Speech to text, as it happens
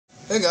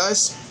Hey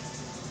guys,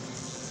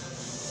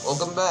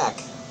 welcome back.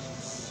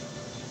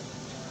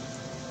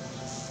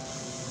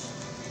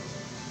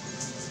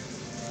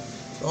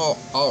 Oh,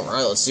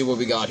 alright, let's see what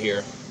we got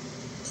here.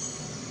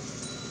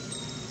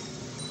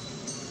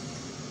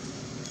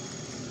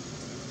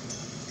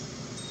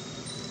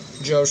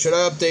 Joe, should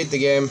I update the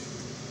game?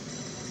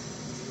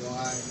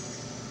 Why?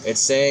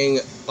 It's saying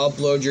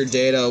upload your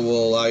data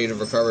will allow you to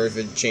recover if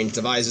it changed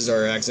devices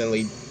or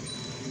accidentally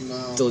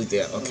delete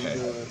the app.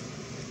 Okay.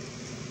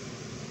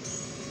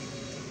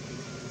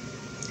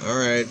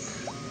 Alright.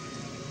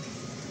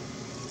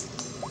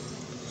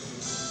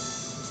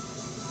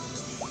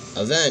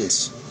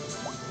 Event.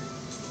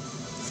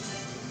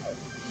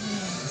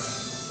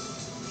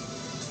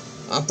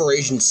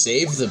 Operation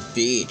Save the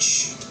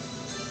Beach.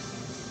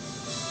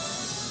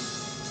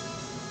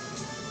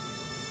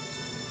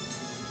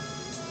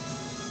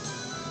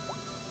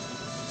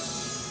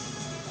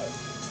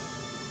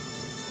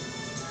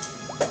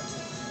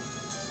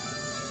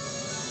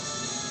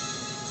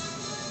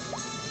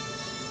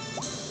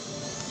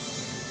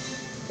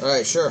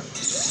 Alright, sure.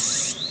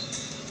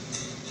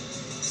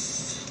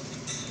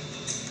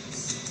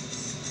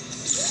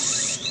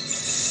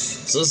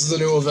 So this is the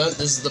new event.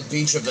 This is the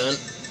beach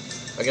event.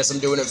 I guess I'm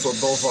doing it for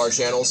both our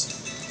channels.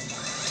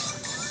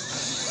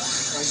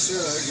 I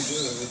said I could do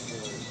it,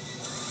 but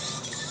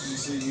you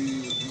said you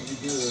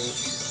could do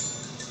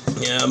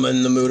it. Yeah, I'm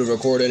in the mood to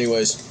record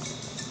anyways.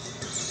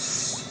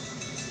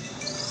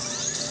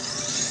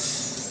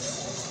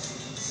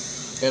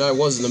 And I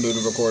was in the mood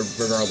to record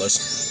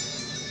regardless.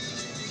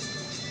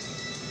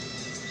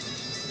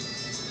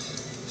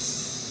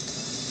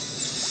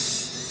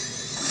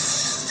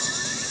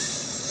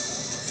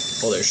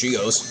 Oh, there she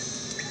goes.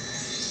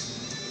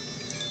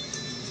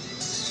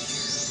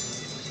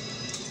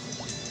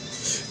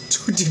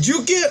 Dude, did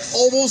you get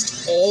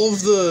almost all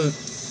of the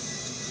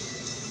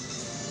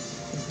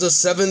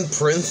 7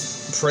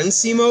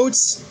 Prince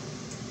emotes?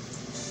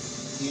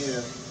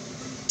 Yeah.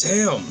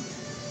 Damn.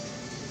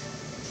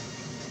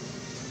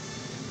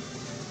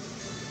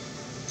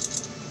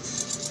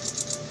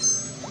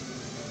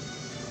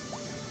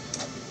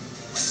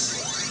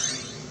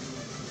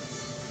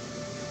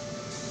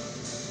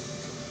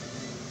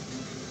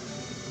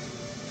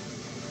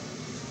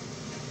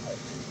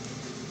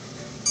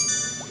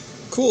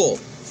 Cool.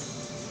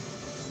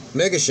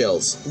 Mega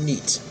shells.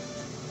 Neat.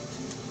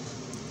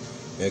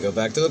 Gonna go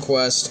back to the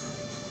quest.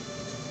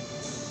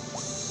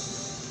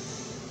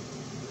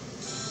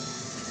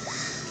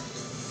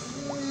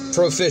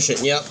 Proficient,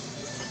 yep.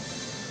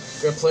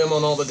 Gonna play them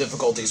on all the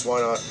difficulties,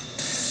 why not?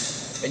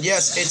 And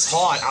yes, it's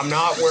hot. I'm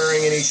not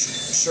wearing any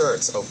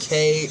shirts,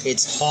 okay?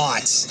 It's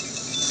hot.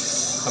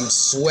 I'm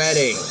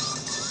sweating.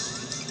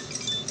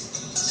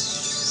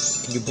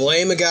 Can you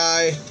blame a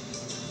guy?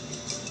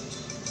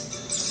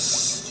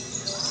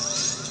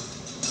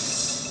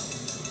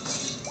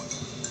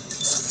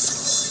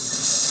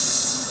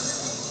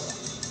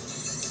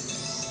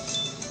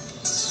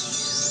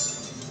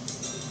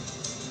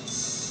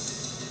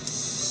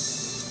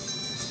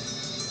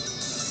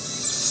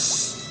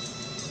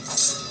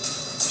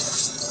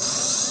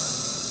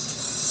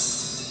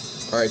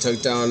 Alright,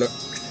 took down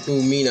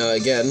Umina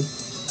again.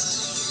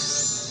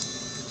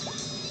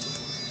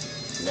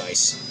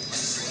 Nice.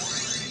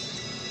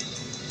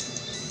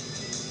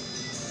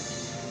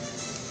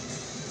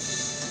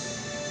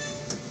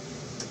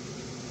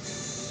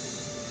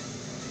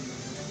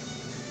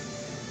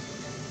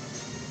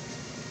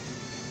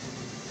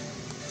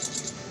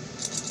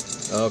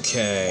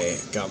 Okay,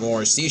 got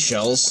more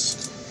seashells.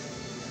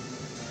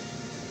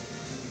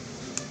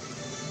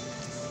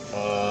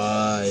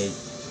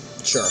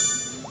 Sure.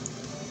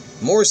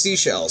 More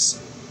seashells.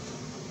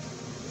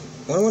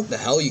 I wonder what the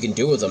hell you can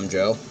do with them,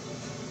 Joe.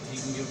 You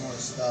can get more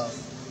stuff.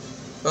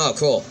 Oh,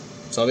 cool.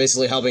 So I'm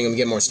basically helping him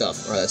get more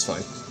stuff. Alright, that's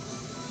fine.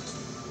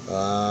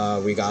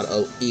 We got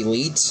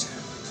Elite.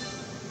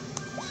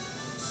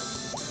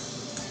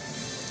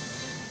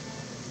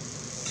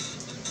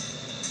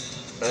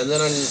 And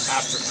then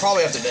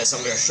probably after this,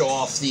 I'm going to show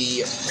off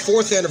the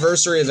 4th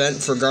anniversary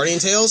event for Guardian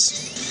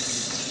Tales.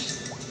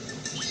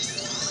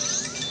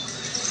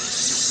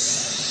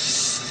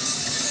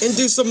 And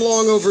do some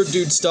long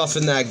overdue stuff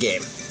in that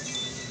game.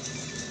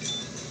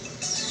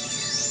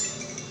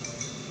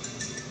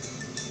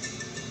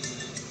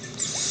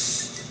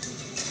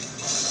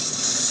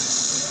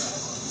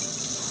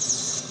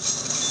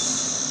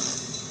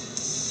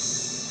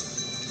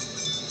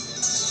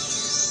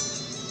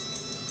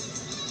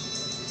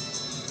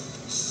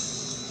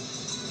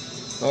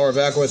 Oh, we're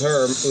back with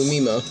her,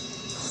 Umima.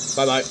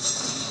 Bye-bye.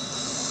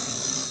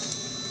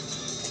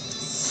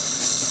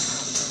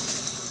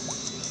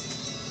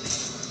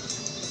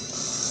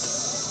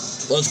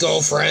 Let's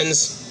go,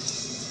 friends.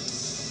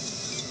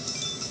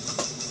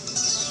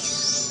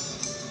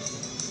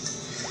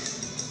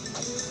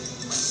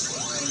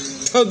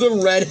 The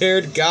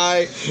red-haired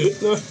guy.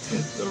 The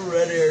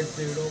red-haired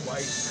dude, oh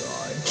my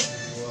god.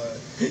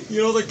 What?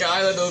 You know the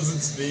guy that doesn't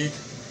speak?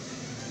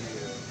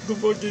 Yeah. The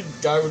fucking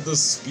guy with the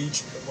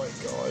speech. Oh my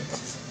god.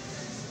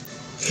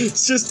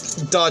 It's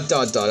just ... I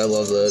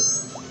love that.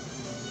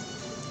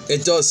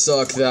 It does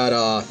suck that,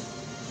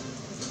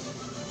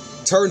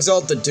 turns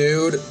out the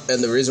dude,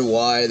 and the reason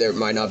why there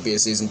might not be a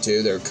season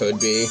 2, there could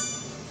be,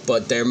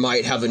 but there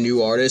might have a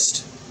new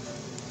artist,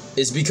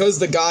 is because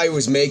the guy who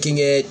was making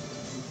it,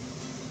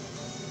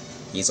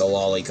 he's a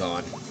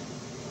lolicon.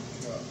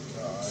 Oh,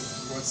 God.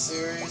 What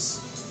series?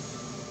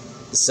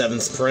 The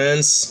Seventh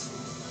Prince.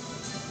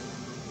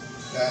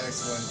 That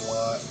explains a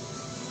lot.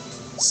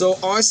 So,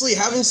 honestly,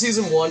 having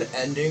season 1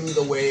 ending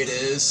the way it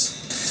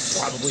is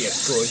probably a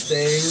good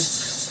thing.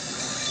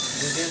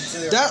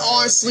 That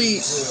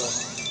honestly...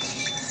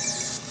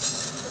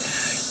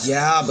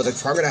 Yeah, but they're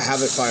probably gonna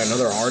have it by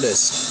another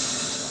artist.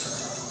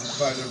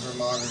 By different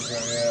manga,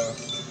 yeah.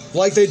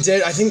 Like they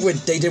did, I think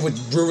what they did with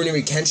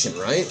Rurouni Kenshin,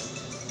 right?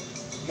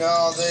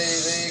 No,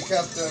 they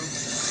kept him.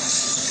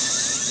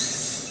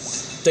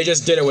 They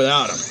just did it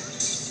without him.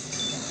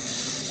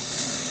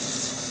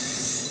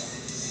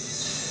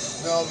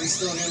 No, we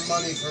still get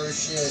money for his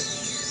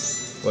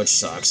shit. Which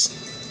sucks.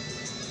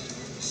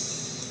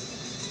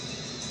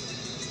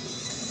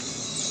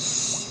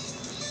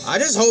 I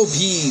just hope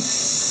he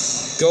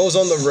goes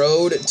on the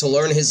road to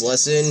learn his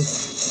lesson.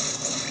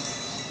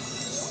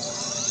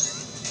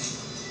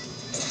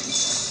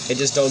 And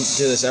just don't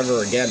do this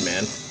ever again,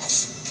 man.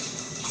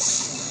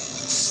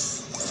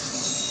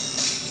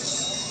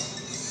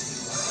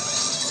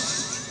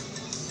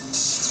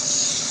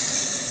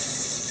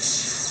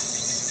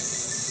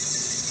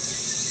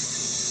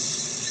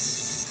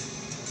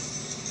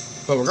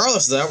 But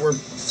regardless of that,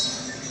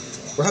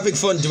 we're having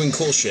fun doing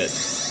cool shit.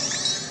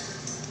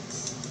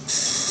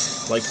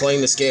 Like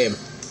playing this game.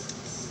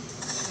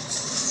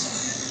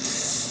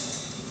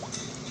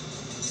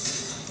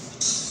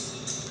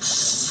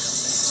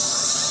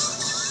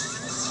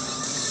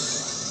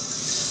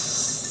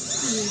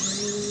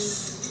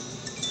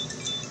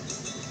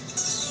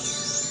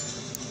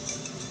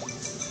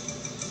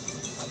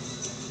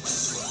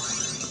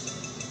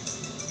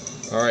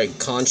 Alright,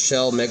 conch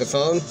shell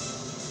megaphone.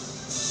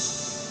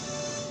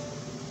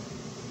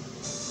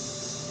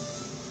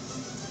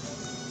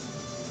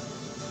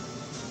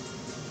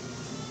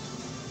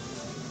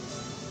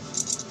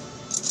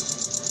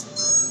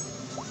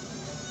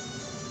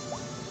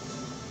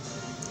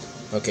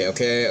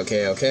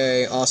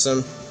 Okay,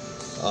 awesome.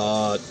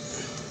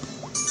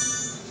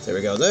 There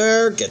we go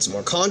there, get some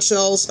more conch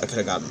shells. I could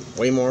have gotten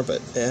way more,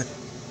 but it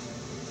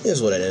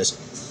is what it is.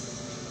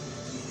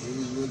 It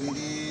is what it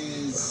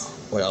is.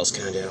 What else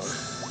can I do?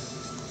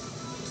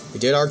 We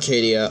did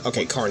Arcadia.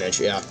 Okay, Carnage,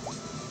 yeah.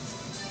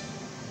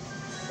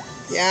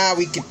 Yeah,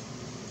 we could...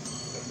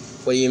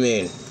 What do you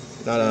mean?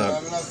 No. I don't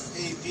have enough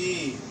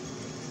AP.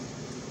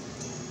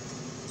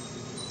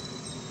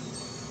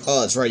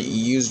 Oh, that's right, you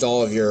used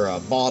all of your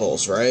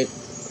bottles, right?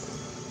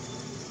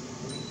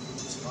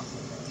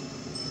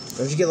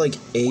 Don't you get, like,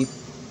 AP?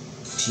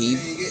 Yeah,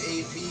 you get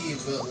AP,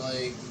 but,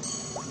 like...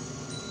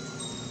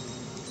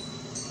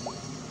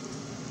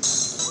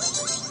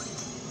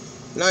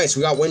 Nice,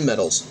 we got wind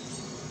medals.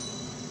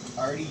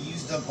 I already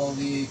used up all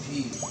the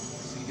AP,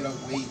 so you gotta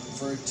wait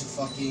for it to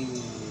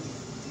fucking...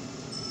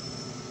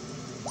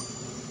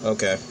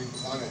 Okay.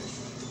 replenish.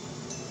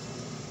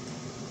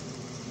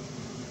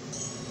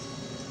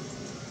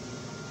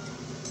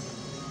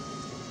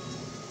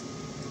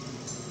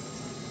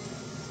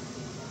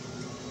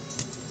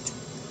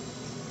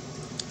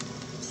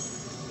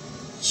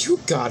 You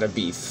gotta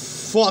be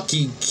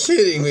fucking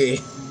kidding me.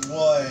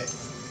 What?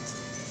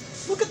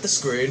 Look at the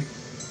screen.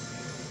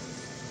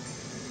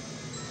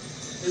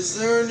 Is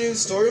there a new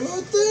story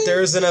mode thing?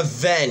 There's an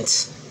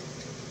event.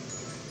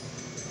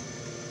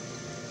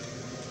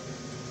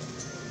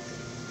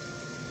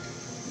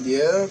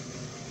 Yeah?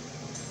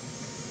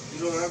 You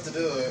don't have to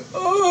do it.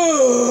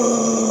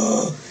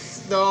 Oh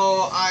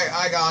no,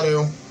 I got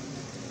to.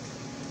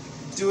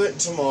 Do it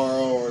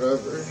tomorrow or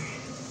whatever.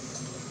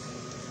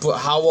 But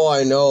how will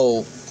I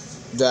know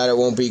that it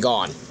won't be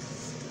gone?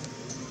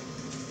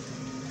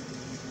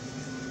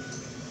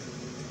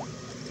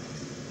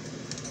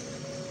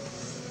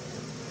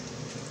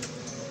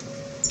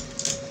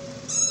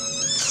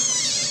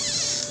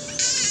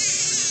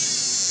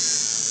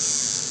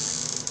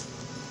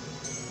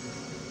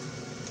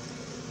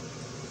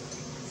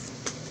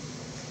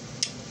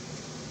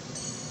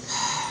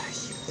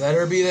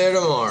 Better be there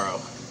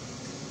tomorrow.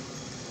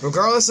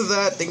 Regardless of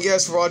that, thank you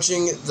guys for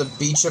watching the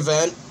beach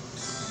event.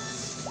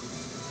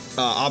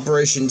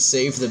 Operation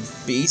Save the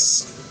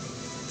Beast.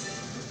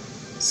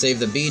 Save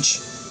the Beach.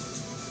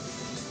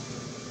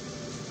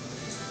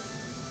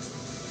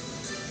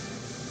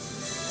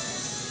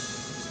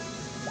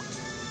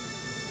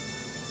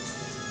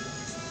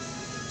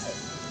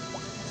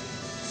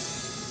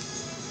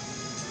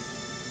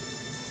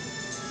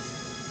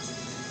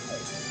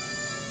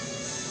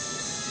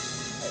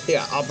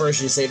 Yeah,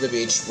 Operation Save the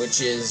Beach,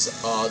 which is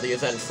the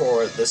event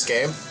for this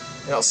game.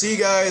 And I'll see you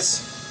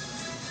guys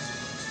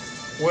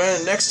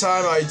when next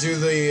time I do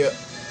the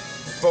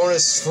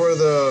bonus for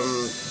the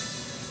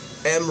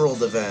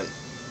Emerald event.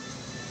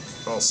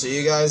 I'll see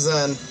you guys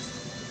then.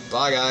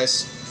 Bye,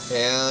 guys.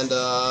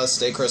 and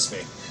stay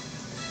crispy.